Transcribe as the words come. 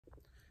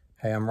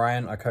Hey, I'm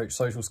Ryan. I coach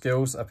social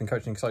skills. I've been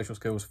coaching social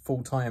skills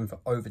full-time for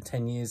over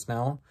 10 years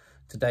now.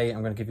 Today,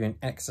 I'm going to give you an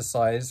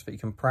exercise that you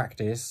can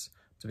practice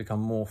to become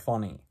more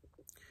funny.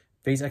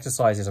 These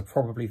exercises are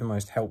probably the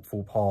most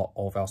helpful part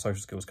of our social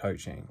skills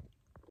coaching.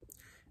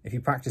 If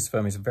you practice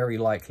them, it's very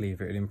likely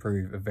that it'll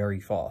improve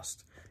very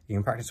fast. You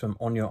can practice them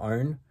on your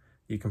own.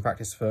 You can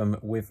practice them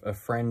with a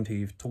friend who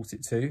you've taught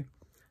it to,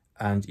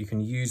 and you can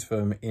use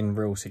them in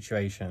real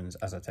situations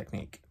as a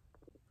technique.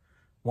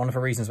 One of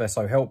the reasons they're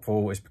so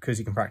helpful is because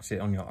you can practice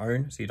it on your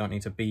own, so you don't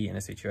need to be in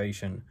a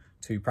situation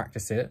to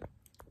practice it.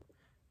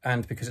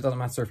 And because it doesn't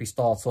matter if you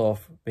start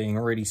off being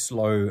really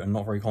slow and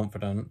not very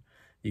confident,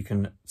 you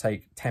can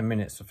take 10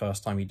 minutes the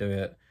first time you do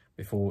it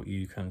before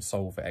you can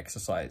solve the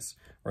exercise.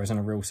 Whereas in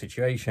a real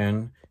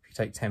situation, if you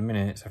take 10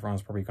 minutes,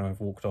 everyone's probably going to have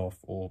walked off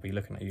or be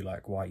looking at you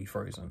like, why are you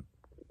frozen?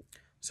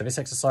 So this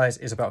exercise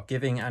is about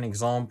giving an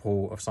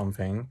example of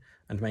something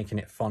and making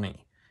it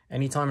funny.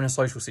 Anytime in a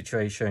social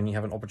situation you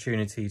have an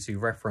opportunity to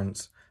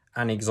reference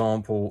an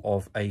example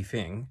of a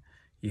thing,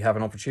 you have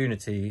an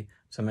opportunity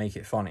to make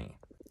it funny.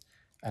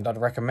 And I'd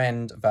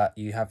recommend that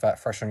you have that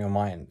fresh on your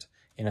mind.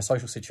 In a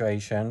social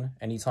situation,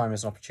 anytime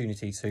there's an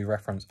opportunity to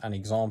reference an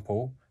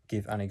example,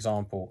 give an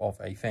example of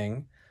a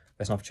thing,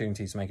 there's an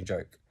opportunity to make a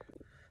joke.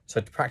 So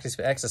to practice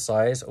the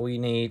exercise, all you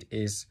need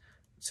is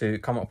to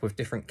come up with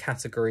different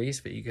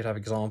categories that you could have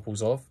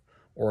examples of,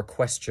 or a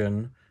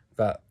question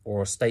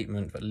or a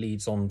statement that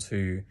leads on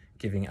to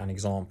giving an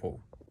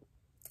example.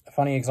 A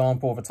funny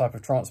example of a type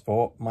of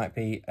transport might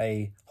be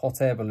a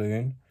hot air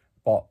balloon,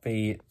 but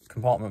the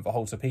compartment that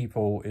holds the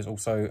people is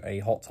also a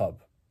hot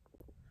tub.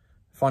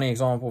 A funny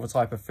example of a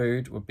type of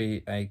food would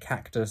be a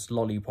cactus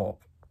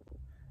lollipop.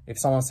 If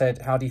someone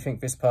said, how do you think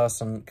this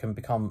person can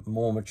become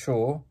more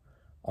mature?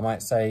 I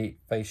might say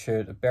they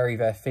should bury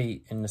their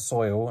feet in the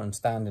soil and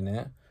stand in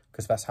it,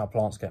 because that's how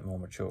plants get more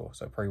mature.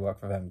 So it'll probably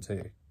work for them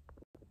too.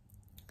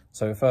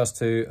 So the first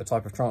two, a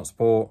type of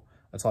transport,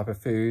 a type of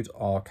food,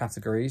 are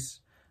categories.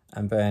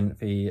 And then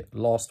the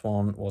last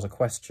one was a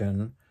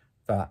question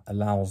that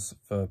allows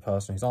the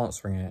person who's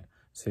answering it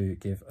to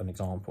give an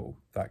example.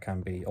 That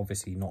can be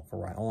obviously not the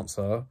right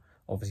answer,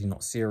 obviously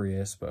not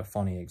serious, but a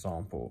funny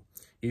example.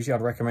 Usually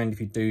I'd recommend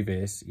if you do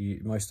this,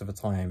 most of the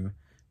time,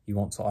 you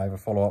want to either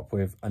follow up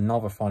with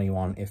another funny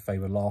one if they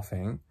were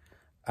laughing.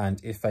 And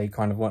if they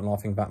kind of weren't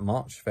laughing that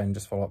much, then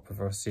just follow up with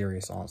a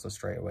serious answer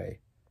straight away.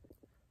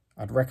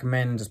 I'd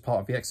recommend as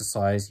part of the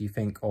exercise, you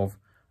think of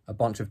a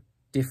bunch of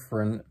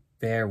different,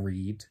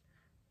 varied,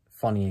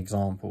 funny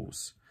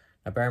examples.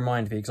 Now, bear in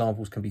mind, the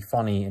examples can be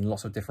funny in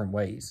lots of different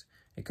ways.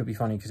 It could be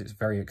funny because it's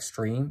very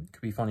extreme. It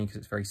could be funny because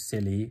it's very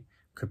silly.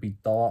 It could be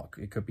dark.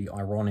 It could be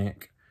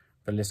ironic.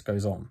 The list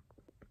goes on.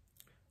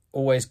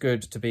 Always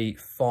good to be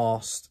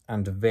fast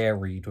and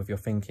varied with your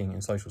thinking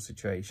in social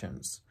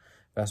situations.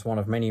 That's one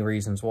of many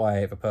reasons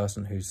why the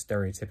person who's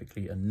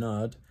stereotypically a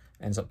nerd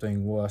ends up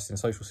doing worse in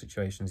social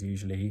situations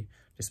usually,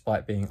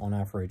 despite being on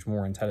average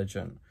more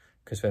intelligent,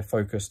 because they're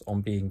focused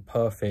on being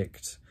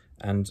perfect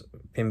and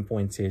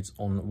pinpointed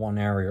on one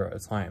area at a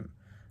time.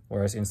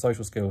 Whereas in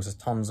social skills, there's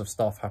tons of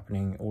stuff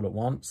happening all at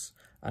once,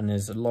 and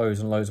there's loads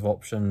and loads of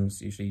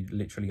options, usually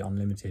literally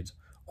unlimited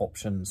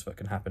options that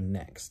can happen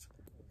next.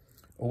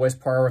 Always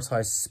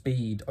prioritize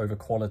speed over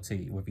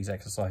quality with these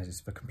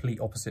exercises, the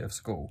complete opposite of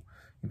school.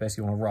 You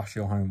basically want to rush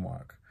your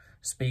homework.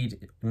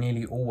 Speed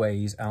nearly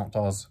always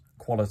outdoes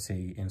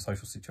quality in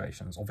social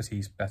situations. Obviously,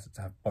 it's better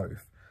to have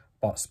both,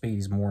 but speed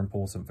is more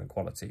important than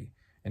quality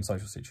in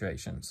social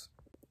situations.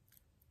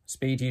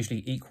 Speed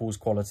usually equals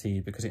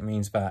quality because it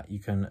means that you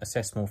can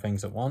assess more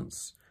things at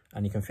once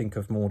and you can think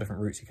of more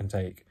different routes you can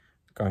take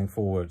going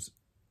forward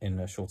in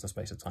a shorter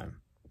space of time.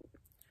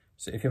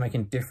 So if you're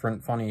making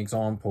different funny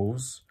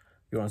examples,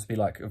 you want it to be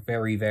like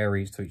very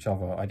varied to each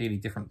other, ideally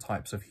different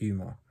types of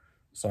humour.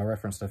 So I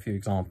referenced a few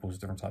examples of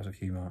different types of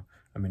humour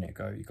a minute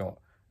ago. You got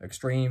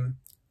extreme,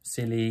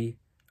 silly,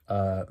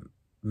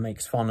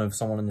 makes fun of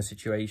someone in the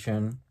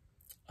situation,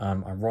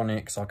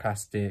 ironic,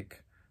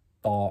 sarcastic,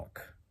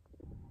 dark.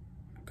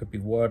 It could be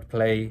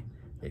wordplay.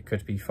 It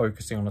could be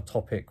focusing on a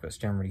topic that's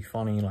generally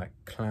funny, like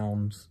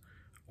clowns,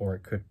 or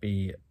it could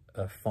be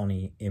a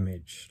funny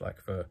image,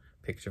 like the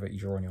picture that you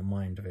draw in your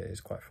mind of it is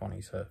quite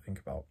funny to think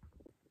about.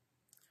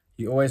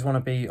 You always want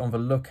to be on the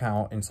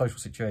lookout in social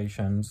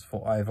situations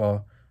for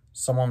either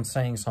someone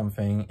saying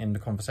something in the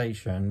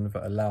conversation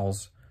that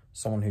allows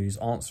someone who's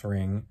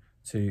answering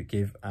to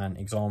give an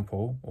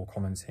example, or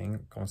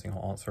commenting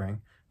or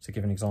answering to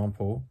give an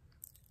example,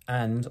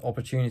 and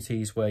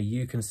opportunities where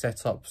you can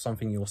set up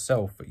something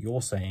yourself that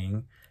you're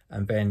saying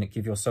and then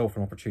give yourself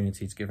an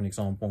opportunity to give an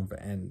example at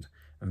the end,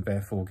 and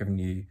therefore giving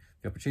you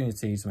the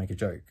opportunity to make a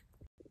joke.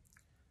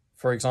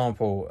 For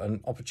example,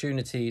 an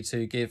opportunity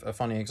to give a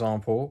funny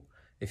example.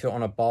 If you're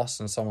on a bus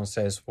and someone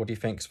says, what do you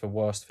think is the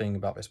worst thing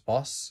about this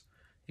bus?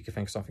 You could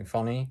think of something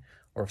funny.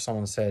 Or if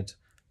someone said,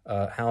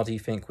 how do you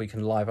think we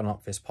can liven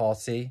up this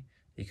party?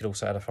 You could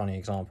also add a funny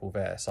example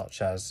there,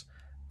 such as,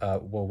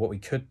 well, what we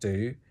could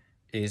do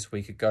is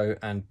we could go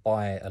and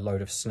buy a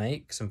load of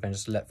snakes and then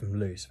just let them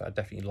loose. That would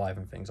definitely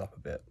liven things up a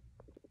bit.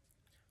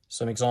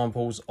 Some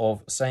examples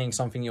of saying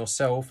something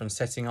yourself and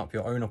setting up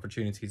your own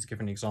opportunities to give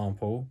an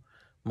example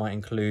might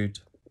include,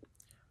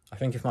 I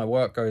think if my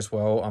work goes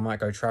well, I might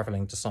go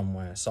traveling to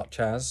somewhere, such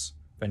as,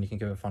 then you can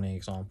give a funny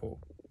example.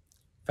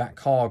 That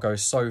car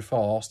goes so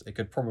fast, it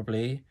could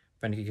probably,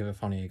 then you can give a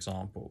funny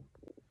example.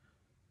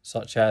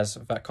 Such as,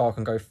 that car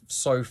can go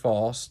so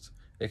fast,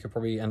 it could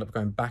probably end up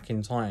going back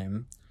in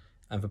time,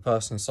 and the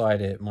person inside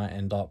it might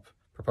end up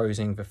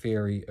proposing the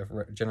theory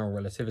of general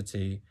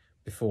relativity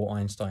before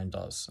Einstein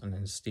does, and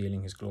then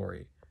stealing his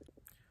glory.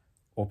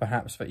 Or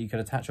perhaps that you could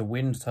attach a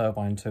wind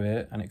turbine to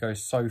it, and it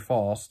goes so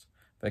fast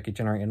that it could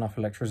generate enough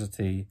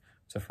electricity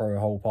to throw a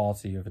whole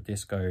party of a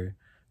disco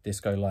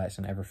lights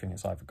and everything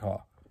inside the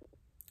car.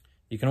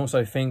 You can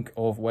also think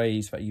of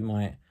ways that you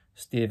might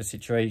steer the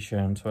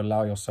situation to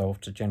allow yourself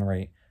to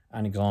generate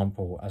an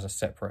example as a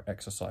separate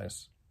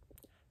exercise.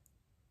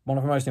 One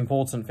of the most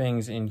important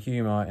things in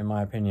humour, in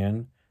my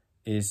opinion,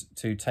 is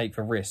to take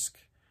the risk.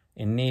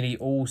 In nearly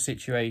all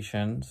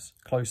situations,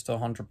 close to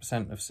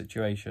 100% of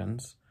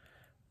situations,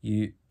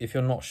 if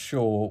you're not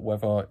sure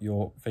whether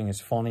your thing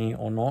is funny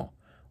or not,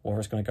 or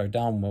it's going to go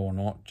down well or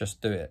not, just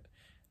do it.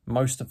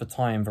 Most of the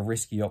time, the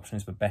risky option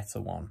is the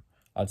better one.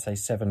 I'd say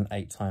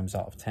 7-8 times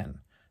out of 10,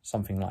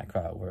 something like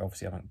that, where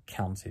obviously I haven't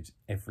counted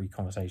every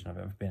conversation I've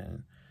ever been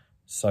in.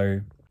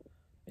 So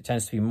it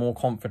tends to be more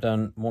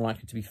confident, more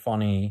likely to be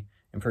funny,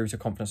 improves your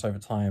confidence over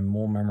time,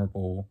 more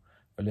memorable.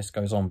 The list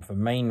goes on. But the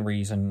main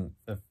reason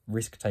of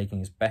risk taking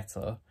is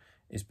better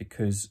is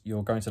because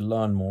you're going to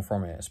learn more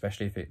from it,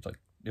 especially if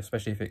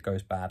it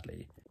goes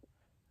badly.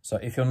 So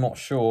if you're not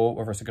sure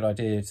whether it's a good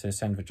idea to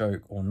send the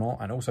joke or not,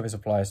 and also this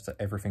applies to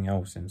everything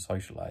else in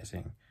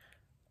socializing,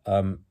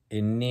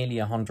 in nearly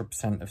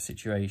 100% of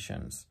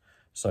situations.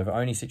 So the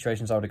only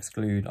situations I would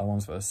exclude are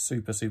ones that are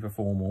super, super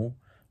formal,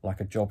 like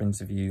a job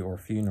interview or a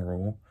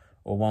funeral,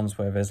 or ones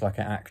where there's like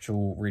an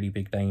actual really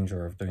big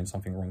danger of doing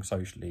something wrong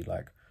socially,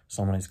 like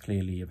someone is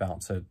clearly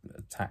about to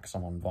attack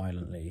someone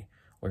violently,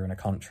 or you're in a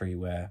country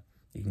where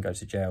you can go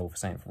to jail for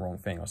saying the wrong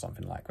thing or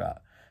something like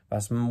that.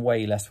 That's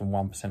way less than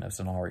 1% of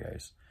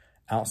scenarios.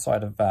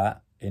 Outside of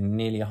that, in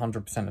nearly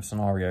 100% of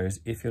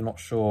scenarios, if you're not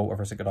sure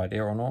whether it's a good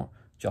idea or not,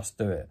 just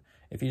do it.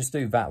 If you just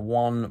do that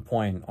one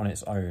point on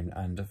its own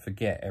and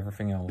forget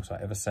everything else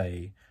I ever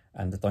say,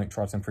 and don't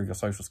try to improve your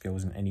social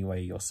skills in any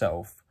way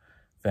yourself,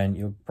 then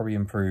you'll probably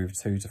improve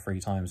 2 to 3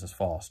 times as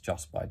fast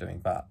just by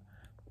doing that.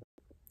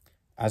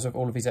 As with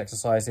all of these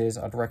exercises,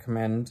 I'd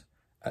recommend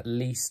at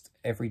least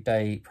every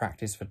day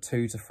practice for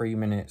 2 to 3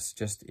 minutes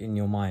just in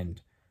your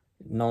mind.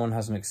 No one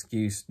has an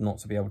excuse not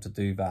to be able to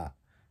do that.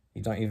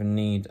 You don't even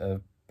need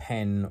a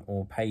pen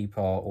or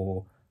paper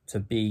or to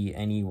be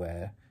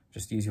anywhere.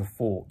 Just use your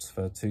thoughts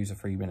for 2 to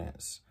 3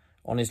 minutes.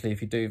 Honestly,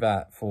 if you do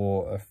that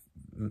for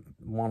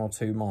 1 or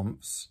 2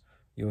 months,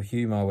 your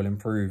humour will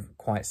improve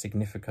quite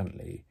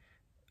significantly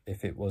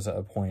if it was at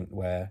a point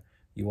where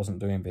you wasn't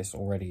doing this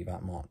already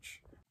that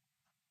much.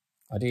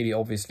 Ideally,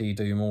 obviously,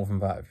 do more than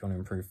that if you want to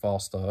improve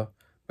faster,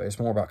 but it's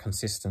more about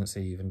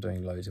consistency than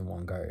doing loads in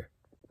one go.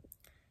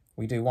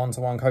 We do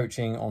one-to-one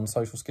coaching on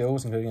social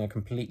skills, including a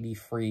completely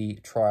free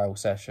trial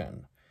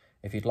session.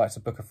 If you'd like to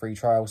book a free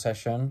trial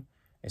session,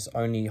 it's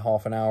only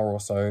half an hour or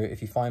so.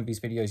 If you find these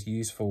videos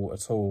useful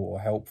at all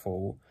or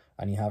helpful,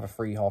 and you have a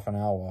free half an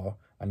hour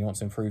and you want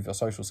to improve your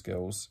social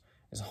skills,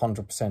 it's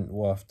 100%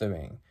 worth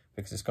doing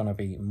because it's going to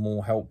be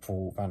more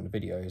helpful than the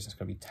videos. It's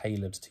going to be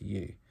tailored to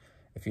you.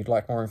 If you'd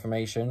like more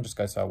information, just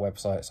go to our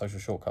website,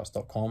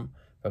 socialshortcuts.com.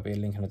 There'll be a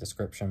link in the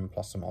description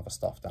plus some other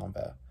stuff down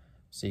there.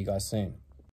 See you guys soon.